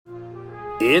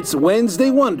It's Wednesday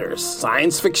Wonders,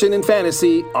 science fiction and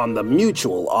fantasy on the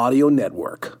Mutual Audio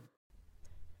Network.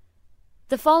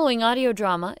 The following audio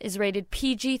drama is rated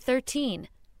PG-13,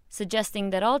 suggesting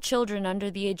that all children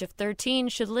under the age of 13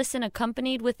 should listen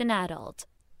accompanied with an adult.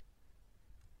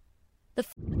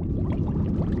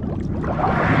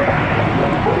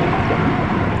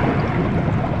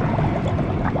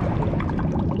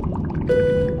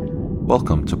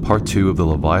 Welcome to Part 2 of the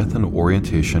Leviathan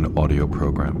Orientation audio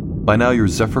program. By now, your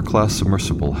Zephyr-class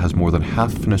submersible has more than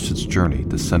half finished its journey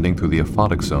descending through the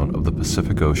aphotic zone of the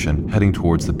Pacific Ocean, heading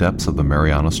towards the depths of the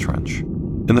Marianas Trench.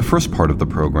 In the first part of the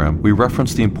program, we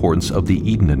referenced the importance of the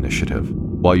Eden Initiative.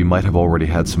 While you might have already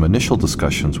had some initial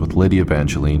discussions with Lady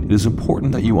Evangeline, it is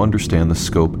important that you understand the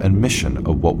scope and mission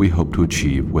of what we hope to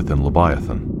achieve within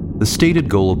Leviathan. The stated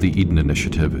goal of the Eden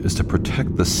Initiative is to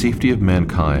protect the safety of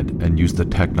mankind and use the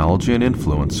technology and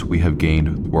influence we have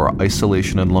gained through our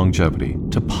isolation and longevity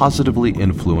to positively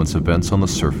influence events on the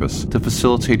surface to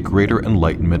facilitate greater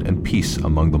enlightenment and peace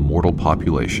among the mortal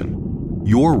population.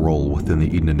 Your role within the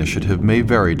Eden Initiative may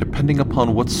vary depending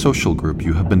upon what social group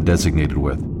you have been designated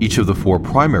with. Each of the four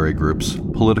primary groups,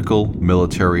 political,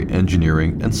 military,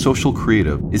 engineering, and social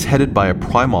creative, is headed by a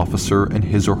prime officer and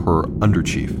his or her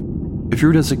underchief. If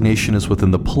your designation is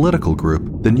within the political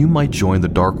group, then you might join the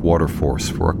Dark Water Force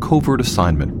for a covert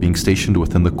assignment being stationed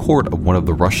within the court of one of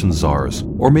the Russian czars,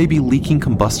 or maybe leaking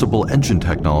combustible engine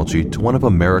technology to one of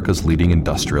America's leading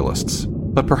industrialists.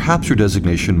 But perhaps your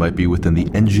designation might be within the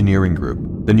engineering group.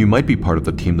 Then you might be part of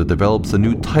the team that develops the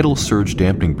new tidal surge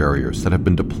dampening barriers that have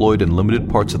been deployed in limited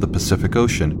parts of the Pacific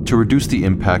Ocean to reduce the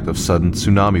impact of sudden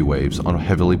tsunami waves on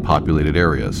heavily populated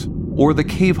areas. Or the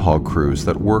cave hog crews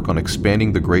that work on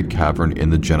expanding the Great Cavern in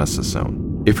the Genesis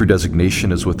Zone. If your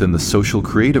designation is within the social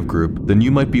creative group, then you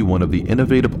might be one of the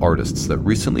innovative artists that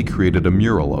recently created a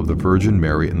mural of the Virgin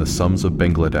Mary in the slums of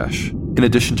Bangladesh. In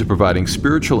addition to providing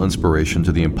spiritual inspiration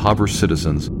to the impoverished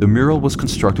citizens, the mural was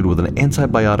constructed with an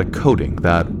antibiotic coating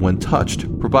that, when touched,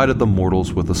 provided the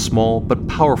mortals with a small but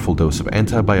powerful dose of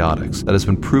antibiotics that has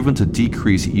been proven to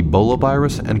decrease Ebola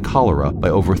virus and cholera by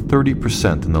over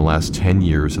 30% in the last 10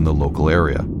 years in the local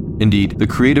area. Indeed, the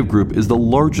creative group is the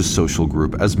largest social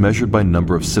group as measured by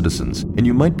number of citizens, and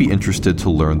you might be interested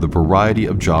to learn the variety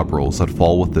of job roles that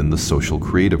fall within the social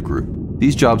creative group.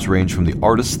 These jobs range from the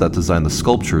artists that design the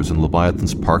sculptures in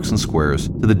Leviathan's parks and squares,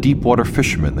 to the deep-water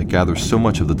fishermen that gather so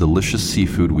much of the delicious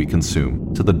seafood we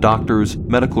consume, to the doctors,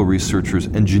 medical researchers,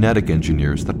 and genetic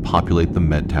engineers that populate the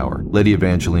Med Tower. Lady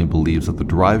Evangeline believes that the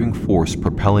driving force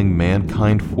propelling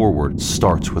mankind forward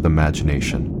starts with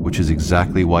imagination, which is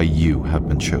exactly why you have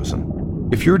been chosen.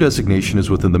 If your designation is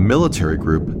within the military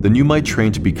group, then you might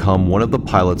train to become one of the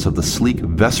pilots of the sleek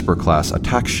Vesper-class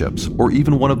attack ships, or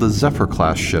even one of the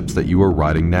Zephyr-class ships that you are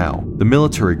riding now. The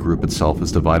military group itself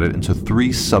is divided into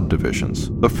three subdivisions.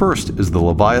 The first is the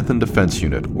Leviathan Defense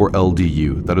Unit, or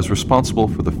LDU, that is responsible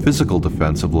for the physical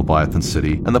defense of Leviathan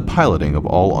City and the piloting of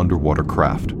all underwater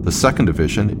craft. The second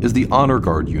division is the Honor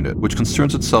Guard Unit, which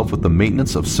concerns itself with the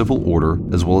maintenance of civil order,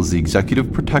 as well as the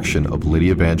executive protection of Lady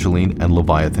Evangeline and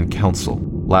Leviathan Council.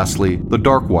 Lastly, the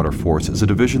Dark Water Force is a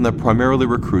division that primarily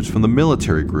recruits from the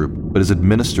military group, but is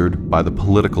administered by the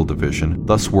political division,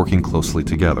 thus working closely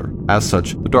together. As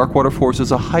such, the Dark Water Force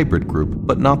is a hybrid group,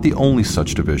 but not the only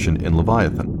such division in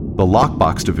Leviathan. The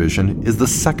Lockbox division is the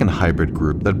second hybrid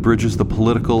group that bridges the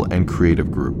political and creative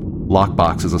group.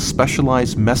 Lockbox is a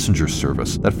specialized messenger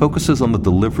service that focuses on the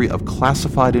delivery of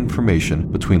classified information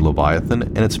between Leviathan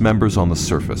and its members on the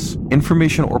surface.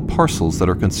 Information or parcels that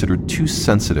are considered too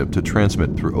sensitive to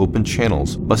transmit through open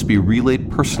channels must be relayed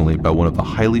personally by one of the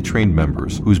highly trained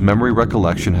members whose memory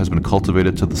recollection has been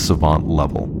cultivated to the savant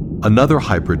level. Another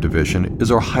hybrid division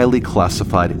is our highly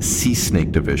classified Sea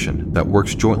Snake division that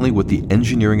works jointly with the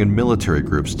engineering and military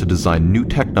groups to design new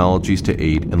technologies to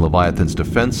aid in Leviathan's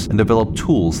defense and develop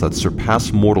tools that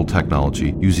surpass mortal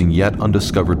technology using yet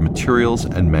undiscovered materials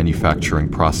and manufacturing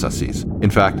processes. In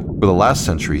fact, for the last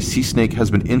century, Sea Snake has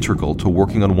been integral to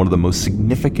working on one of the most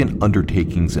significant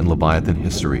undertakings in Leviathan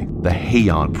history, the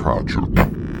Heian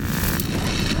Project.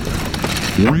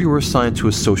 When you are assigned to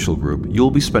a social group, you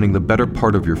will be spending the better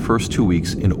part of your first 2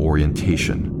 weeks in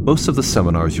orientation. Most of the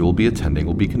seminars you will be attending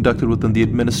will be conducted within the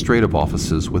administrative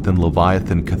offices within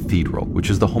Leviathan Cathedral, which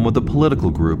is the home of the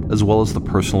political group as well as the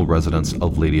personal residence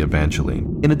of Lady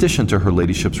Evangeline. In addition to her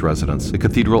ladyship's residence, the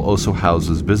cathedral also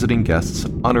houses visiting guests,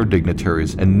 honored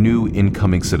dignitaries, and new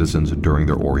incoming citizens during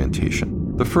their orientation.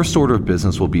 The first order of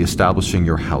business will be establishing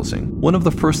your housing. One of the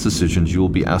first decisions you will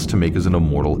be asked to make as an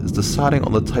immortal is deciding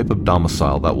on the type of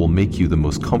domicile that will make you the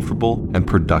most comfortable and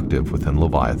productive within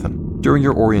Leviathan. During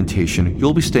your orientation,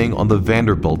 you'll be staying on the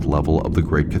Vanderbilt level of the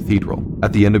Great Cathedral.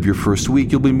 At the end of your first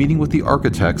week, you'll be meeting with the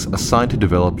architects assigned to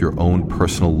develop your own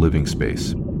personal living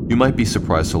space. You might be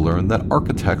surprised to learn that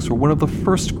architects were one of the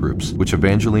first groups which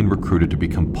Evangeline recruited to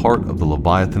become part of the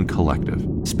Leviathan Collective.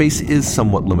 Space is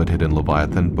somewhat limited in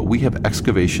Leviathan, but we have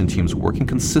excavation teams working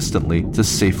consistently to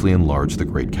safely enlarge the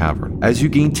Great Cavern. As you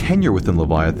gain tenure within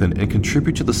Leviathan and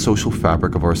contribute to the social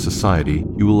fabric of our society,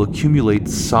 you will accumulate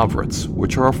sovrets,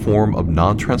 which are a form of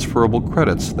non-transferable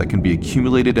credits that can be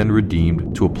accumulated and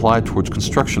redeemed to apply towards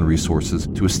construction resources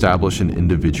to establish an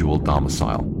individual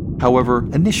domicile. However,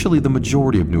 initially the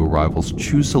majority of new arrivals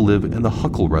choose to live in the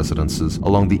Huckle residences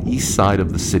along the east side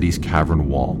of the city's cavern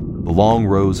wall. The long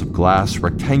rows of glass,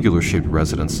 rectangular-shaped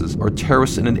residences are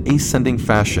terraced in an ascending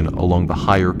fashion along the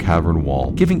higher cavern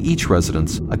wall, giving each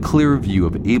residence a clear view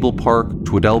of Abel Park,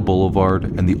 Tweddell Boulevard,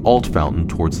 and the Alt Fountain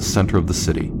towards the center of the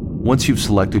city. Once you've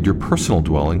selected your personal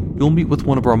dwelling, you'll meet with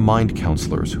one of our mind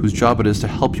counselors, whose job it is to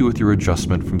help you with your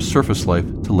adjustment from surface life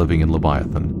to living in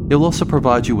Leviathan. They'll also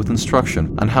provide you with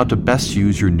instruction on how to best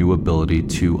use your new ability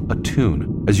to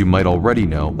attune. As you might already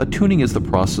know, attuning is the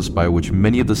process by which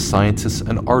many of the scientists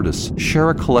and artists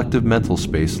share a collective mental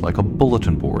space like a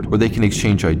bulletin board, where they can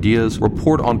exchange ideas,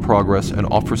 report on progress, and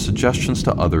offer suggestions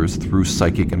to others through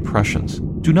psychic impressions.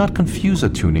 Do not confuse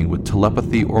attuning with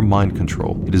telepathy or mind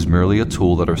control. It is merely a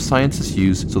tool that our scientists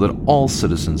use so that all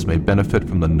citizens may benefit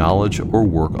from the knowledge or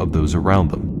work of those around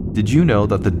them. Did you know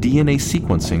that the DNA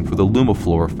sequencing for the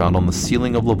Lumiflora found on the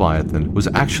ceiling of Leviathan was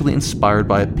actually inspired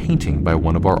by a painting by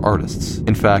one of our artists?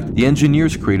 In fact, the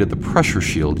engineers created the pressure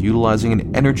shield utilizing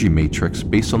an energy matrix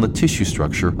based on the tissue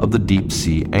structure of the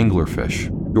deep-sea anglerfish.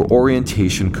 Your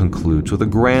orientation concludes with a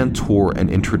grand tour and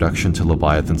introduction to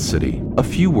Leviathan City. A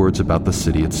few words about the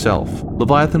city itself.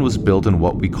 Leviathan was built in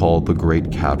what we call the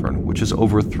Great Cavern, which is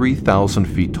over 3,000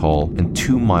 feet tall and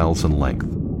 2 miles in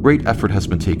length. Great effort has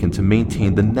been taken to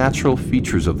maintain the natural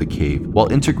features of the cave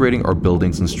while integrating our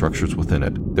buildings and structures within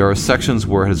it. There are sections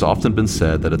where it has often been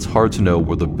said that it's hard to know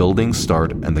where the buildings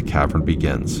start and the cavern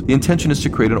begins. The intention is to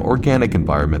create an organic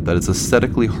environment that is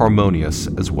aesthetically harmonious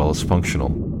as well as functional.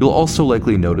 You'll also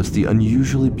likely notice the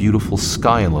unusually beautiful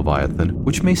sky in Leviathan,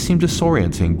 which may seem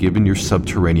disorienting given your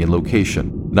subterranean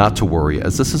location. Not to worry,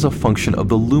 as this is a function of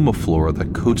the Lumiflora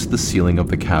that coats the ceiling of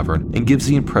the cavern and gives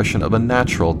the impression of a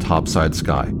natural topside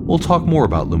sky. We'll talk more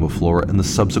about Lumiflora in the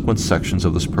subsequent sections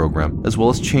of this program, as well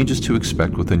as changes to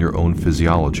expect within your own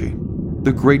physiology.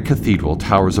 The Great Cathedral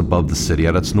towers above the city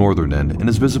at its northern end and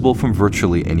is visible from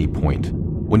virtually any point.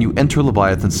 When you enter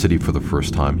Leviathan City for the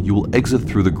first time, you will exit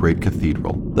through the Great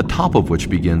Cathedral, the top of which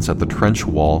begins at the trench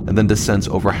wall and then descends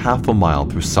over half a mile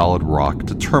through solid rock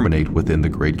to terminate within the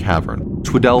Great Cavern.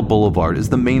 Tweddell Boulevard is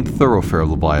the main thoroughfare of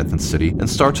Leviathan City and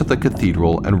starts at the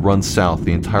cathedral and runs south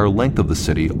the entire length of the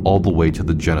city all the way to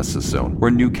the Genesis Zone,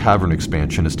 where new cavern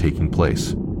expansion is taking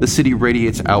place. The city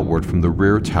radiates outward from the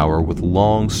rear tower with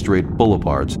long, straight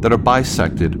boulevards that are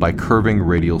bisected by curving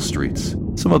radial streets.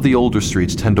 Some of the older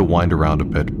streets tend to wind around a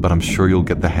bit, but I'm sure you'll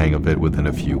get the hang of it within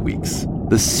a few weeks.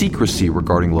 The secrecy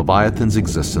regarding Leviathan's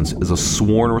existence is a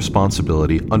sworn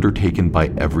responsibility undertaken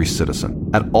by every citizen.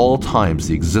 At all times,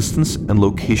 the existence and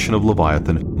location of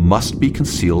Leviathan must be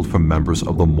concealed from members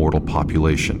of the mortal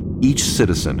population. Each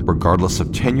citizen, regardless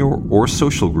of tenure or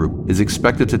social group, is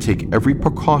expected to take every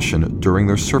precaution during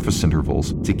their surface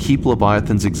intervals to keep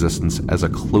Leviathan's existence as a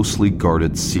closely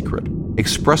guarded secret.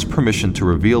 Express permission to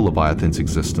reveal Leviathan's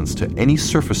existence to any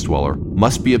surface dweller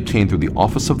must be obtained through the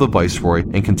office of the Viceroy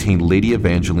and contain Lady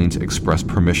Evangeline's express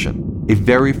permission. A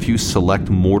very few select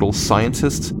mortal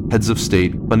scientists, heads of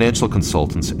state, financial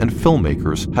consultants, and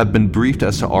filmmakers have been briefed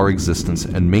as to our existence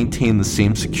and maintain the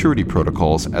same security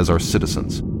protocols as our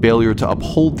citizens. Failure to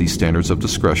uphold these standards of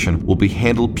discretion will be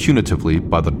handled punitively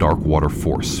by the Darkwater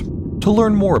Force. To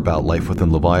learn more about life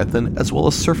within Leviathan, as well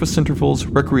as surface intervals,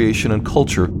 recreation, and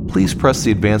culture, please press the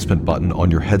advancement button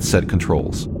on your headset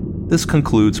controls. This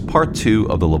concludes Part 2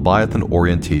 of the Leviathan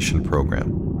Orientation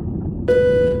Program.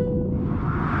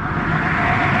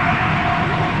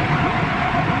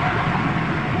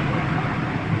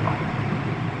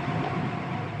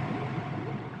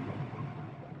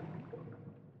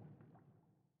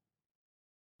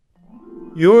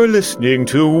 You're listening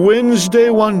to Wednesday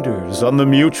Wonders on the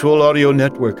Mutual Audio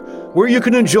Network, where you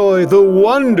can enjoy the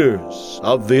wonders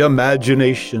of the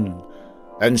imagination.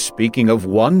 And speaking of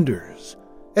wonders,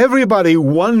 everybody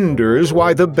wonders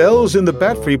why the Bells in the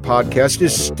Bat Free podcast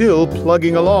is still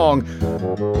plugging along.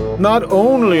 Not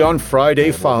only on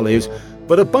Friday Follies,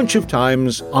 but a bunch of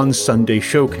times on Sunday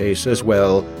Showcase as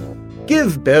well.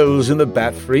 Give Bells in the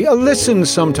Bat Free a listen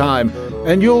sometime,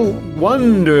 and you'll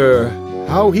wonder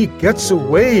how he gets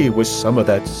away with some of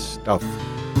that stuff.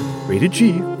 Rated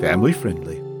G, family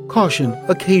friendly. Caution,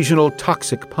 occasional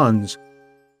toxic puns.